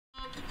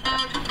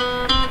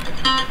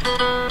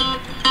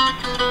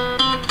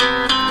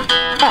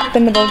Up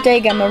in the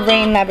Bodega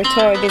Marine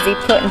Laboratory, busy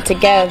putting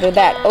together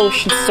that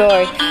ocean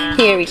story.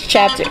 Here each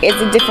chapter is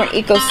a different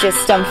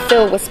ecosystem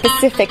filled with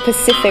specific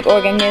Pacific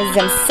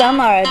organisms. Some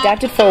are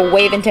adapted for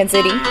wave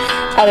intensity,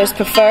 others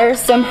prefer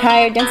some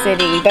higher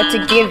density. But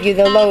to give you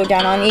the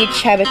lowdown on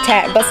each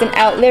habitat, busting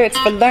out lyrics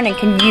for learning,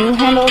 can you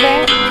handle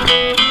that?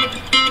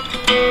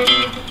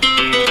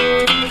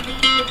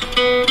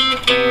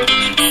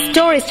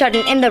 Stories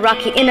starting in the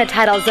rocky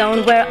intertidal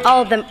zone, where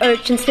all them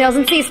urchins, snails,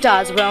 and sea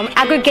stars roam,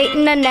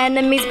 aggregating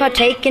anemones,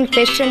 partake in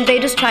fish, and they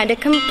just trying to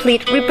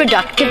complete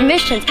reproductive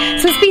missions.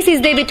 Some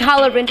species they be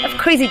tolerant of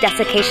crazy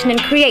desiccation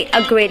and create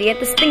a gradient,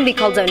 this thing we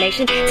call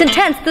zonation. It's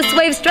intense, this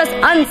wave stress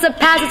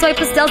unsurpassed. That's why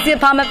Pastelsia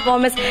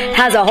palmiformis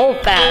has a whole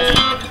fast.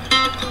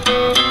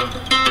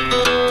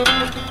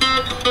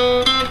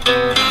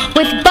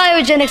 With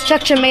biogenic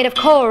structure made of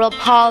coral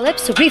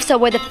polyps, reefs are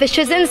where the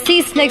fishes and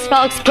sea snakes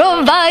frolics,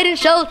 providing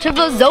shelter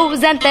for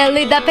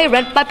zooxanthellae that pay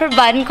rent by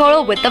providing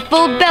coral with a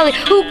full belly.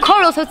 Who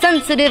corals so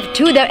sensitive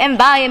to their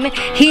environment,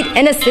 heat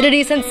and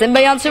acidity send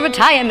symbionts to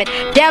retirement.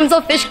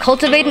 Damselfish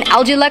cultivating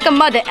algae like a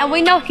mother, and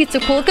we know he's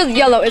so cool cause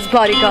yellow is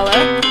body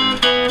color.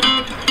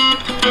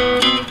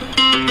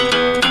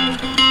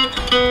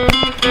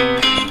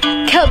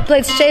 Kelp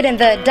blades shade in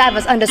the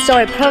diver's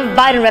understory,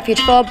 providing refuge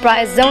for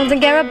bright zones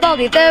and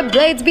Garibaldi. Their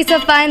blades be so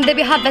fine, they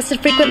be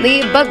harvested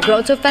frequently, but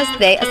grow so fast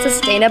they a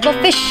sustainable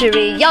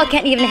fishery. Y'all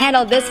can't even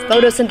handle this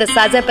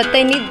photosynthesizer, but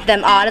they need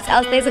them artists,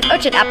 else there's an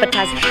urchin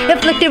appetizer,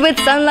 afflicted with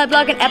sunlight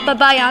blocking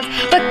epibionts.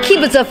 But keep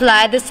it so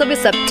fly, this will be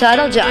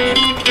subtidal giant.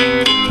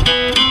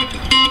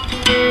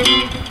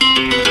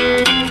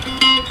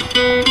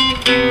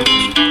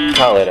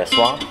 Call it a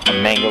swamp, a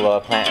mangle, or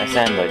a plant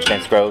assemblage.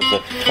 Dense groves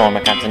that form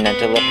a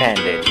continental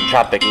appendage. In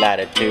tropic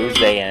latitudes,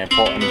 they an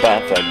important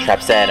buffer.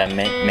 Trap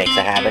sediment makes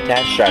a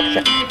habitat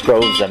structure.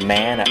 Groves of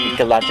man are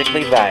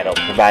ecologically vital,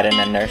 providing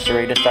a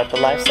nursery to start the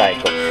life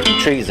cycle. And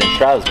trees and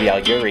shrubs be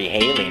all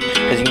euryhaline,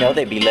 cause you know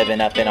they be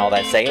living up in all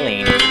that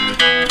saline.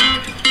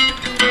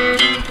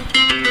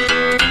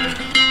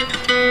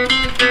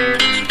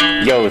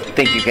 Yo,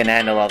 think you can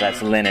handle all that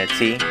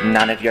salinity?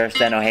 Not if you're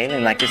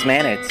stenohaline like this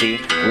manatee.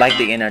 Like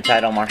the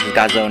intertidal marshes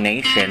got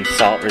zonation.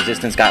 Salt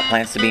resistance got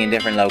plants to be in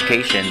different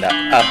location. The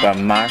upper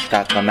marsh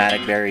got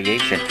climatic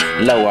variation.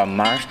 Lower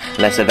marsh,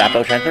 less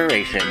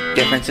evapotranspiration.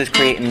 Differences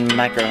creating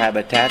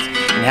microhabitats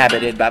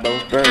inhabited by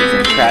both birds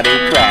and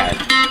crowded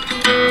crabs.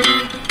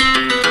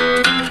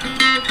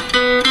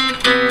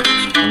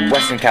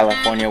 Western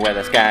California, where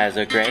the skies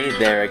are gray,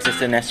 there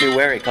exists an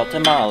estuary called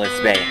Tamales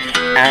Bay.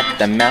 At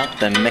the mouth,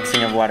 the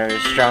mixing of water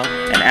is strong,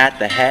 and at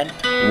the head,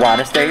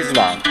 water stays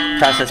long.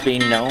 Process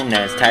being known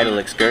as tidal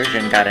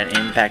excursion got an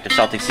impact of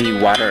salty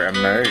seawater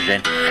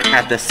immersion.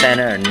 At the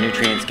center,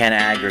 nutrients can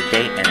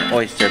aggregate, and in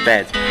oyster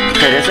beds,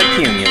 critters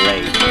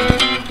accumulate.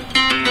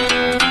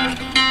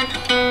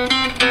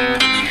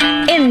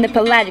 In the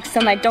pelagic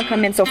sunlight don't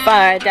come in so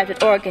far.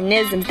 Adapted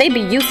organisms, they be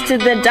used to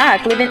the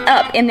dark, living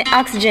up in the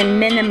oxygen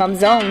minimum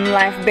zone.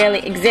 Life barely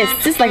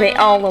exists, it's like they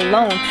all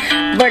alone.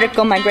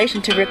 Vertical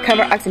migration to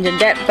recover oxygen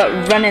debt, but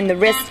running the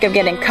risk of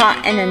getting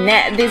caught in a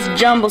net. This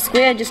jumbo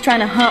squid just trying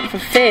to hunt for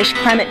fish.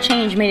 Climate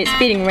change made its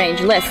feeding range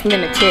less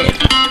limited.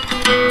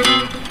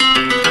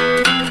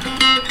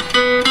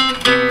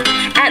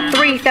 At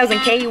 3000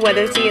 K, where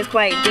the sea is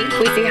quite deep,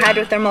 we see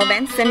hydrothermal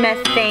vents and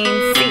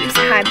methane seeps.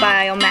 High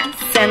biomass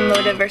and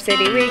low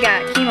diversity, we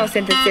got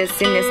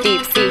chemosynthesis in this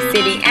deep sea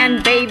city.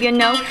 And babe, you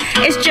know,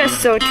 it's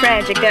just so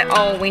tragic that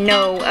all we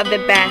know of the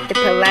backward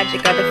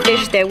pelagic are the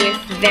fish there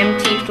with them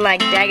teeth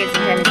like daggers,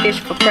 intended fish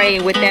for prey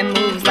with them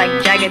moves like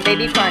jagged. They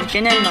be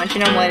crunching and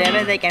munching on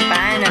whatever they can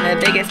find, and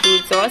the biggest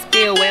food source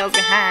be a whales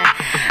behind.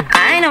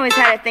 I ain't always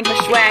had to think of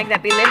swag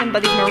that be living,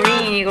 but these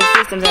marine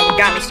ecosystems have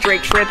got me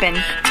straight tripping.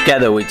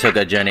 Together we took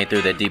a journey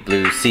through the deep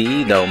blue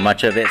sea, though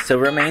much of it still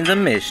remains a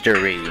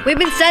mystery. We've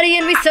been studying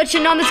and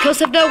researching on this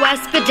coast of the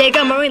West,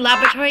 Bodega Marine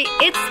Laboratory.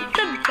 It's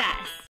the